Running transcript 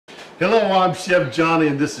Hello, I'm Chef Johnny,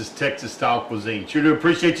 and this is Texas Style Cuisine. Sure do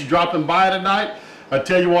appreciate you dropping by tonight. I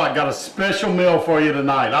tell you what, got a special meal for you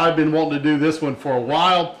tonight. I've been wanting to do this one for a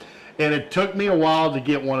while, and it took me a while to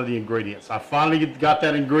get one of the ingredients. I finally got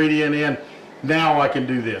that ingredient in. Now I can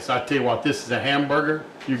do this. I tell you what, this is a hamburger.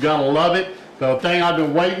 You're gonna love it. The thing I've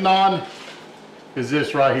been waiting on is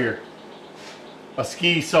this right here, a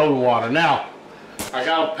ski soda water. Now, I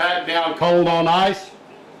got it packed down cold on ice.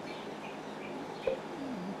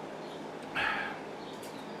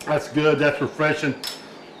 That's good, that's refreshing.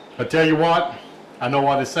 I tell you what, I know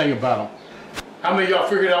what to say about them. How many of y'all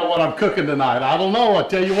figured out what I'm cooking tonight? I don't know. I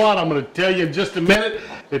tell you what, I'm going to tell you in just a minute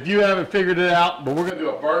if you haven't figured it out. But we're going to do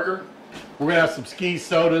a burger, we're going to have some ski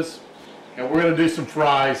sodas, and we're going to do some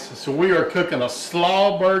fries. So we are cooking a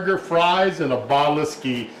Slawburger, fries, and a bottle of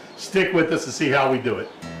ski. Stick with us and see how we do it.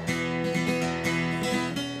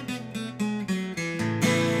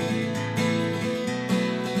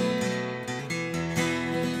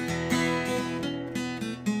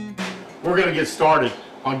 We're going to get started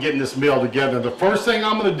on getting this meal together. The first thing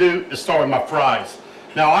I'm going to do is start with my fries.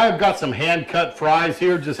 Now I've got some hand-cut fries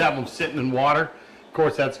here, just have them sitting in water. Of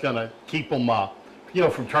course that's going to keep them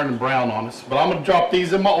from turning brown on us. But I'm going to drop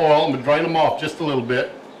these in my oil. I'm going to drain them off just a little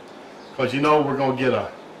bit, because we're going to get a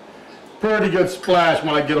pretty good splash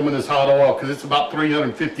when I get them in this hot oil, because it's about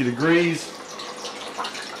 350 degrees.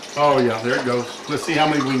 Oh yeah, there it goes. Let's see how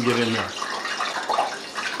many we can get in there.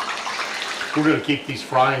 We're going to keep these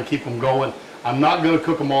frying, keep them going. I'm not going to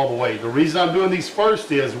cook them all the way. The reason I'm doing these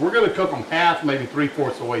first is we're going to cook them half, maybe 3/4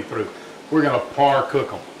 of the way through. We're going to par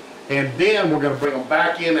cook them. And then we're going to bring them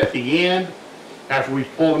back in at the end after we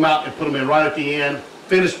pull them out and put them in right at the end,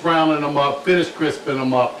 finish browning them up, finish crisping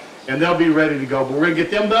them up, and they'll be ready to go. But we're going to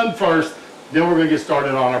get them done first, then we're going to get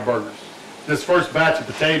started on our burgers. This first batch of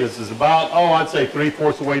potatoes is about, I'd say 3/4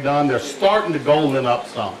 of the way done. They're starting to golden up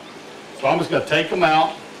some. So I'm just going to take them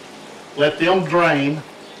out, let them drain,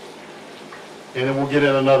 and then we'll get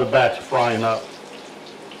in another batch of frying up.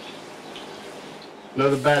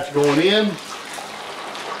 Another batch going in.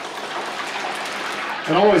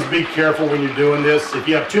 And always be careful when you're doing this. If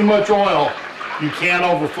you have too much oil, you can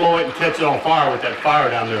overflow it and catch it on fire with that fire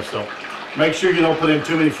down there. So make sure you don't put in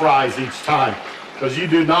too many fries each time, because you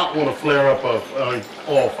do not want to flare up an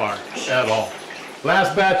oil fire at all.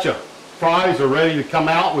 Last batch of fries are ready to come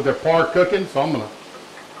out with their par cooking, so I'm going to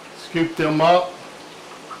scoop them up,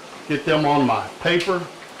 get them on my paper,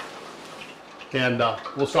 and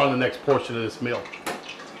we'll start on the next portion of this meal.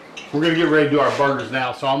 We're going to get ready to do our burgers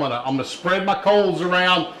now, so I'm gonna spread my coals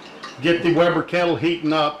around, get the Weber kettle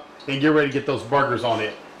heating up, and get ready to get those burgers on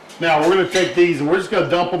it. Now we're going to take these and we're just going to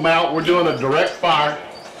dump them out. We're doing a direct fire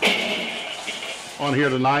on here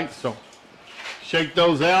tonight, so shake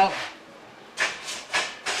those out,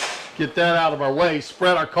 get that out of our way,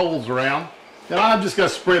 spread our coals around. And I'm just going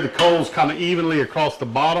to spread the coals kind of evenly across the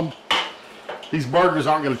bottom. These burgers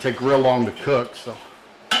aren't going to take real long to cook, so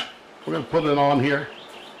we're going to put it on here.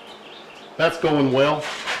 That's going well.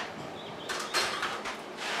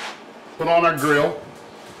 Put on our grill.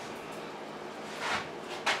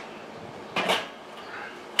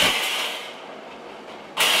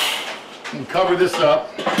 And cover this up.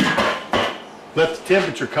 Let the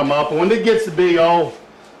temperature come up. And when it gets to be, about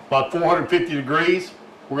 450 degrees,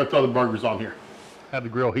 we're going to throw the burgers on here. Have the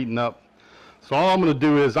grill heating up. So all I'm going to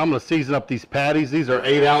do is I'm going to season up these patties. These are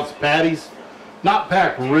 8-ounce patties. Not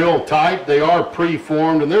packed real tight. They are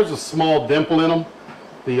pre-formed, and there's a small dimple in them.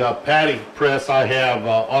 The patty press I have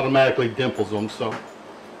automatically dimples them. So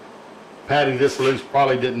patty this loose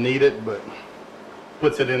probably didn't need it, but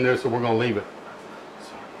puts it in there, so we're going to leave it.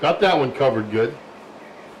 So, got that one covered good.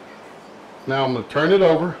 Now I'm going to turn it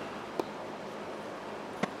over.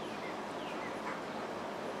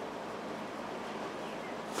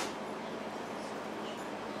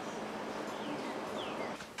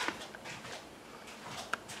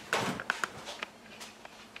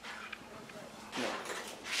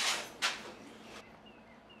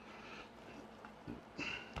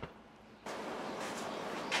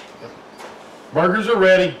 Burgers are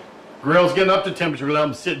ready. Grill's getting up to temperature. We'll let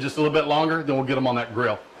them sit just a little bit longer, then we'll get them on that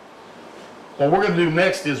grill. What we're going to do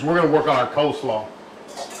next is we're going to work on our coleslaw.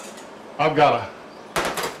 I've got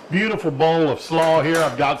a beautiful bowl of slaw here.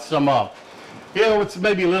 I've got some, it's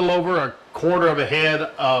maybe a little over a 1/4 of a head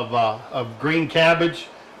of green cabbage,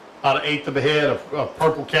 about 1/8 of a head of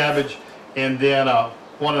purple cabbage, and then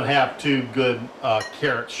 1 2 good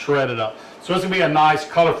carrots shredded up. So it's going to be a nice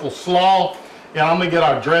colorful slaw. And I'm going to get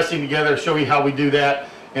our dressing together, show you how we do that,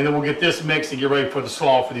 and then we'll get this mixed and get ready for the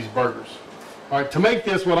slaw for these burgers. All right, to make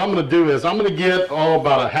this, what I'm going to do is I'm going to get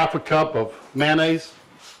about a 1/2 cup of mayonnaise,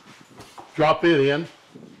 drop it in,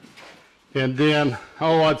 And then,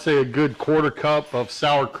 oh, I'd say a good 1/4 cup of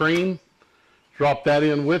sour cream. Drop that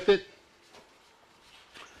in with it.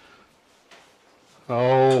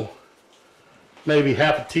 Oh, maybe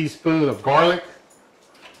 1/2 teaspoon of garlic.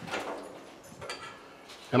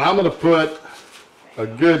 And I'm going to put a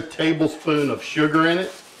good tablespoon of sugar in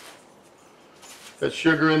it. That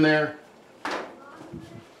sugar in there.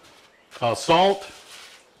 Salt.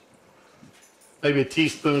 Maybe a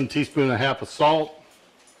teaspoon, teaspoon and a half of salt.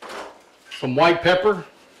 Some white pepper.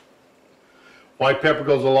 White pepper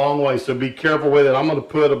goes a long way, so be careful with it. I'm going to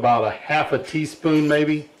put about a 1/2 teaspoon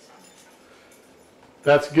maybe.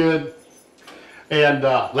 That's good. And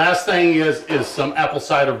last thing is some apple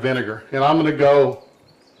cider vinegar. And I'm going to go,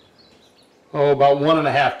 about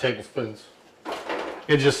 1½ tablespoons.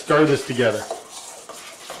 And just stir this together.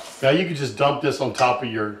 Now you can just dump this on top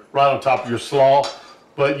of right on top of your slaw,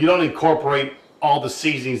 but you don't incorporate all the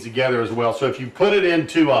seasonings together as well. So if you put it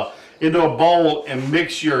into a bowl and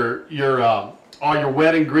mix all your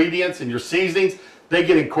wet ingredients and your seasonings, they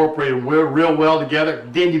get incorporated real well together.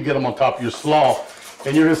 Then you get them on top of your slaw,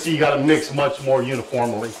 and you're gonna see you got to mix much more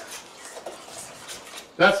uniformly.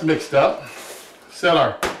 That's mixed up. Set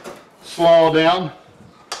our slaw down.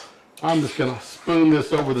 I'm just gonna spoon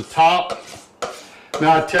this over the top.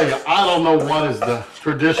 Now I tell you, I don't know what is the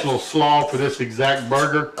traditional slaw for this exact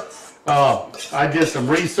burger. I did some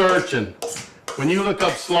research, and when you look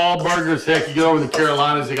up Slawburgers, heck, you get over to the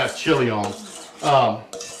Carolinas, they got chili on them.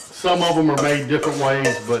 Some of them are made different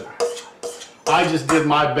ways, but I just did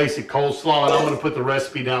my basic coleslaw, and I'm going to put the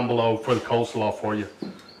recipe down below for the coleslaw for you.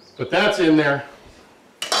 But that's in there.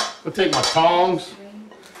 I'll take my tongs.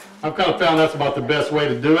 I've kind of found that's about the best way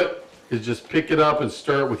to do it, is just pick it up and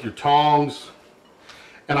stir it with your tongs.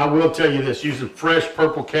 And I will tell you this, using fresh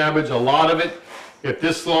purple cabbage, a lot of it, if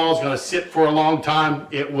this slaw is going to sit for a long time,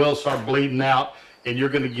 it will start bleeding out, and you're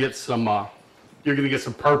going to get some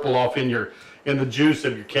purple off in the juice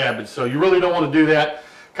of your cabbage. So you really don't want to do that.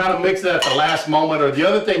 Kind of mix it at the last moment. Or the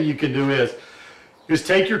other thing you can do is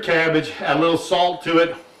take your cabbage, add a little salt to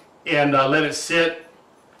it, and let it sit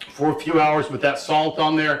for a few hours with that salt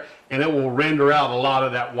on there, and it will render out a lot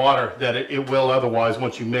of that water that it will otherwise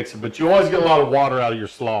once you mix it. But you always get a lot of water out of your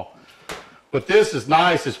slaw. But this is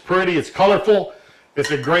nice, it's pretty, it's colorful. It's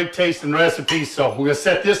a great tasting recipe, so we're going to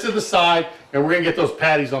set this to the side, and we're going to get those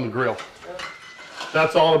patties on the grill.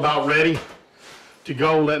 That's all about ready to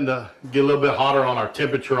go, letting get a little bit hotter on our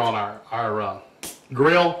temperature on our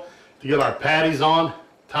grill to get our patties on.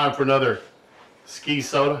 Time for another ski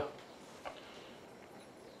soda.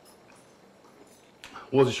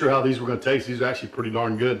 Wasn't sure how these were going to taste. These are actually pretty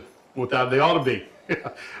darn good. They ought to be.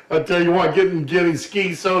 I tell you what, getting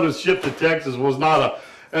ski sodas shipped to Texas was not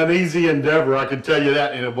an easy endeavor, I can tell you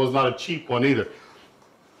that, and it was not a cheap one either.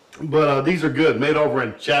 But these are good, made over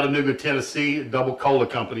in Chattanooga, Tennessee. Double Cola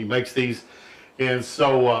Company makes these. And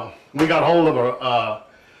so we got hold of a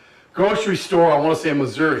grocery store, I want to say in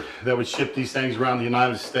Missouri, that would ship these things around the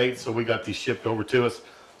United States. So we got these shipped over to us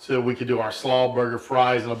so that we could do our Slawburger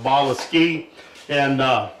fries and a bottle of ski. And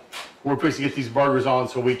we're fixing to get these burgers on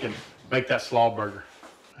so we can make that Slawburger.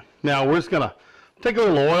 Now we're just going to take a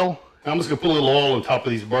little oil. I'm just going to put a little oil on top of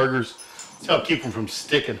these burgers. That's how to keep them from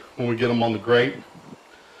sticking when we get them on the grate.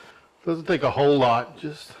 Doesn't take a whole lot.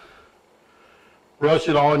 Just brush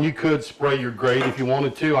it on. You could spray your grate if you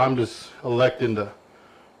wanted to. I'm just electing to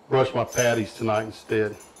brush my patties tonight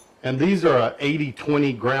instead. And these are a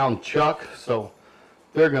 80-20 ground chuck, so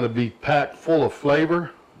they're going to be packed full of flavor.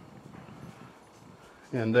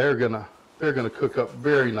 And they're gonna cook up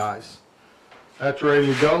very nice. That's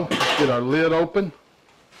ready to go. Let's get our lid open.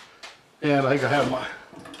 And I think I have my,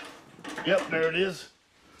 yep, there it is.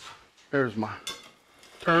 There's my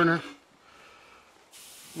turner.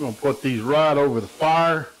 We're gonna put these right over the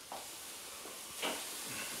fire.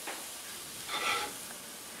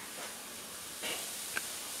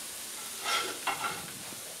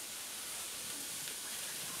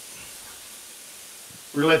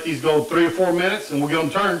 We're gonna let these go 3 or 4 minutes and we'll get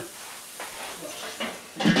them turned.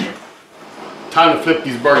 Time to flip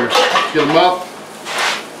these burgers. Get them up.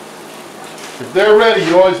 If they're ready,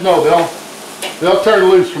 you always know they'll turn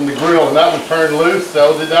loose from the grill, and that one turned loose,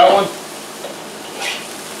 so did that one.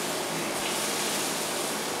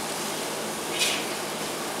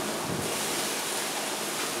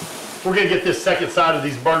 We're gonna get this second side of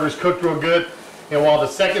these burgers cooked real good, and while the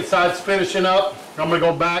second side's finishing up, I'm gonna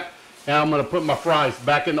go back and I'm gonna put my fries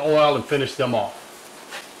back in the oil and finish them off.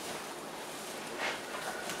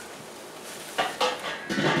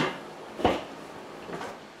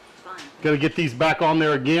 Got to get these back on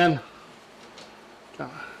there again.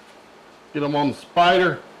 Get them on the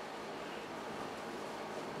spider.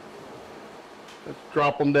 Let's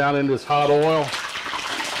drop them down in this hot oil.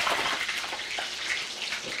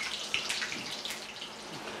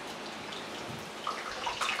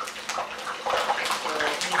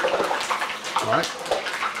 All right.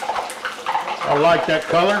 I like that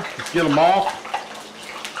color. Let's get them off.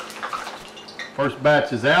 First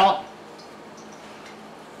batch is out.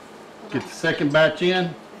 Get the second batch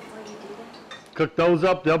in. Cook those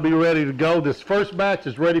up. They'll be ready to go. This first batch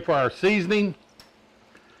is ready for our seasoning.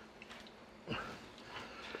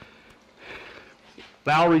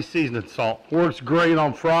 Lowry seasoning salt. Works great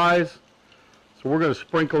on fries. So we're going to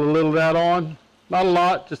sprinkle a little of that on. Not a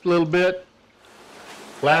lot, just a little bit.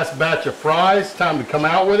 Last batch of fries. Time to come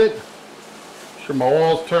out with it. Make sure my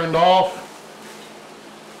oil's turned off.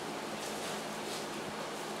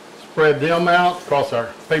 Spread them out across our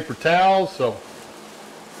paper towels. So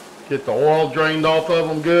get the oil drained off of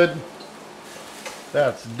them good.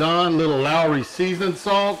 That's done. Little Lowry seasoning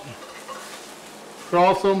salt.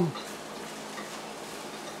 Cross them.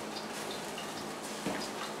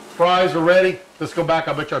 Fries are ready. Let's go back.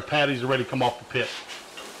 I bet our patties are ready to come off the pit.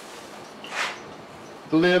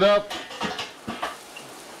 The lid up.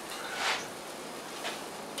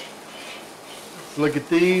 Let's look at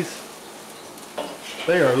these.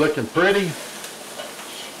 They are looking pretty.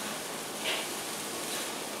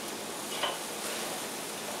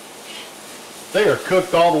 They are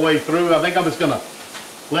cooked all the way through. I think I'm just going to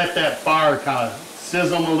let that fire kind of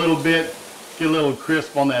sizzle them a little bit, get a little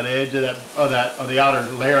crisp on that edge of the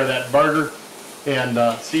outer layer of that burger,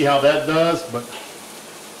 and see how that does. But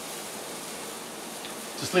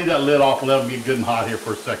just leave that lid off and let them get good and hot here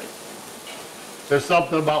for a second. There's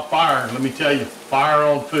something about fire, let me tell you, fire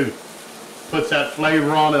on food. Puts that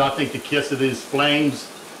flavor on it. I think the kiss of these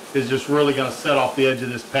flames is just really going to set off the edge of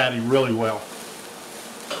this patty really well.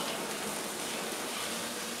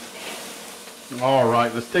 All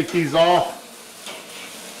right, let's take these off.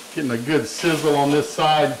 Getting a good sizzle on this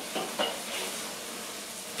side.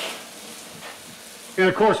 And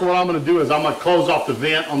of course what I'm going to do is I'm going to close off the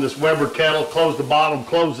vent on this Weber kettle, close the bottom,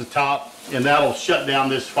 close the top, and that'll shut down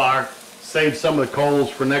this fire. Save some of the coals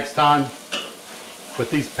for next time. But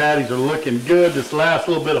these patties are looking good. This last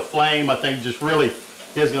little bit of flame I think just really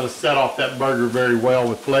is going to set off that burger very well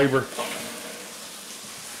with flavor.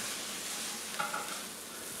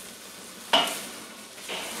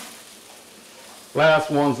 Last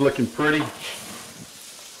one's looking pretty.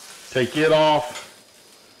 Take it off.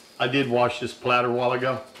 I did wash this platter a while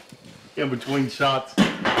ago in between shots.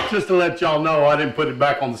 Just to let y'all know I didn't put it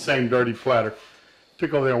back on the same dirty platter.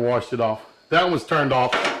 Took over there and washed it off. That one's turned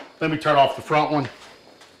off. Let me turn off the front one.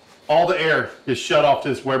 All the air is shut off to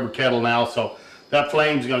this Weber kettle now, so that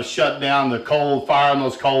flame's going to shut down. The coal, fire on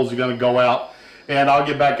those coals are going to go out. And I'll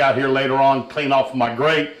get back out here later on, clean off my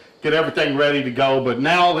grate, get everything ready to go. But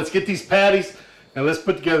now let's get these patties and let's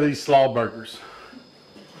put together these Slawburgers.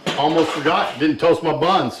 Almost forgot, didn't toast my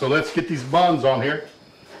buns, so let's get these buns on here.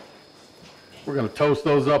 We're going to toast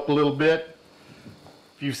those up a little bit.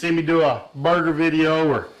 If you've seen me do a burger video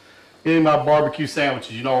or any of my barbecue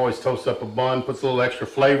sandwiches, you know I always toast up a bun, puts a little extra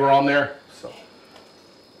flavor on there. So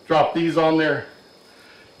drop these on there,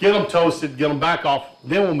 get them toasted, get them back off,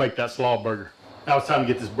 then we'll make that Slawburger. Now it's time to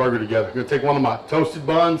get this burger together. I'm going to take one of my toasted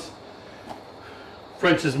buns,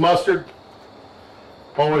 French's mustard,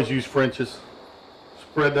 always use French's.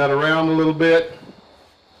 Spread that around a little bit.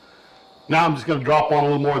 Now I'm just going to drop on a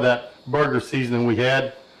little more of that burger seasoning we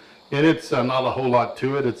had. And it's not a whole lot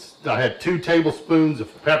to it. I had 2 tablespoons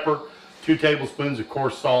of pepper, 2 tablespoons of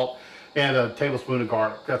coarse salt, and a tablespoon of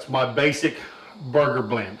garlic. That's my basic burger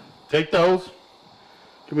blend. Take those.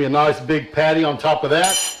 Give me a nice big patty on top of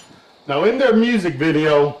that. Now in their music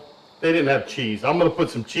video, they didn't have cheese. I'm going to put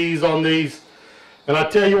some cheese on these. And I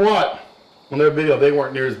tell you what, on their video, they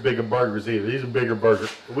weren't near as big of burgers either. These are bigger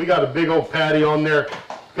burgers. We got a big old patty on there.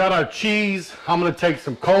 Got our cheese. I'm going to take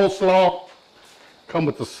some coleslaw. Come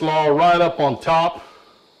with the slaw right up on top.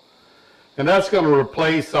 And that's going to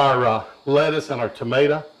replace our lettuce and our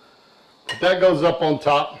tomato. But that goes up on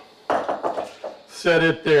top. Set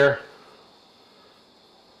it there.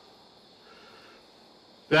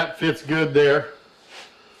 That fits good there.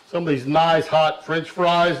 Some of these nice hot French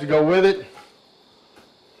fries to go with it.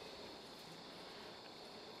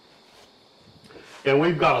 And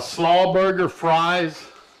we've got a Slawburger, fries,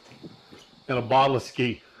 and a bottle of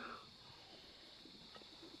ski.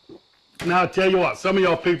 Now I tell you what, some of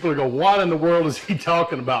y'all people are going, what in the world is he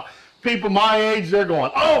talking about? People my age, they're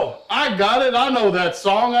going, oh, I got it. I know that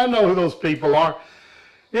song. I know who those people are.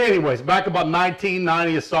 Anyways, back about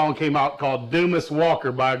 1990, a song came out called Dumas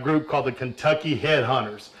Walker by a group called the Kentucky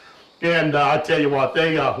Headhunters. And I tell you what,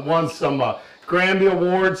 they won some Grammy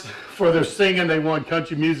Awards for their singing. They won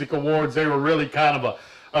country music awards. They were really kind of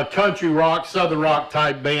a country rock, southern rock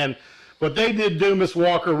type band. But they did Dumas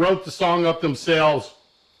Walker, wrote the song up themselves,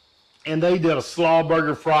 and they did a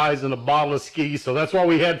Slawburger fries and a bottle of ski. So that's what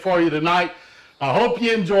we had for you tonight. I hope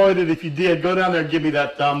you enjoyed it. If you did, go down there and give me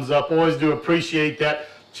that thumbs up. Always do appreciate that.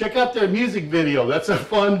 Check out their music video. That's a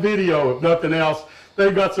fun video, if nothing else.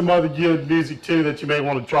 They've got some other good music too that you may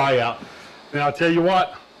want to try out. Now I'll tell you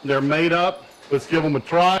what, they're made up. Let's give them a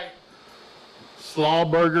try.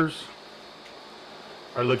 Slawburgers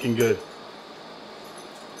are looking good.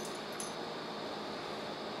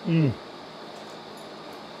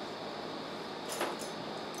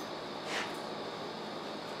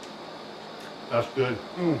 That's good.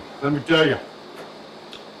 Let me tell you,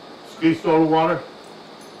 ski soda water.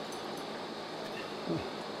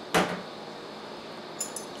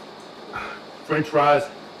 French fries.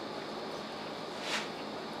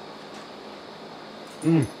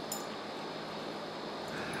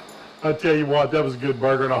 I tell you what, that was a good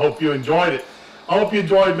burger, and I hope you enjoyed it. I hope you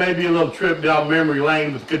enjoyed maybe a little trip down memory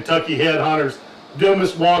lane with Kentucky Headhunters,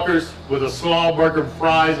 Dumas Walkers with a Slawburger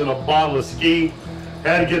fries and a bottle of ski.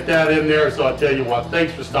 Had to get that in there, so I tell you what,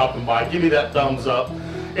 thanks for stopping by. Give me that thumbs up.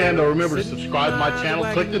 And remember to subscribe to my channel,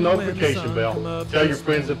 click the notification bell, tell your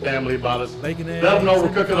friends and family about us. Let them know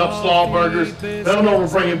we're cooking up Slawburgers. Let them know we're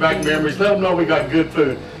bringing back memories. Let them know we got good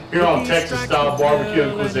food here on Texas-style barbecue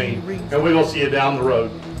and cuisine. And we're going to see you down the road.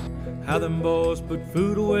 How them boys put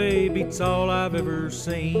food away beats all I've ever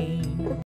seen.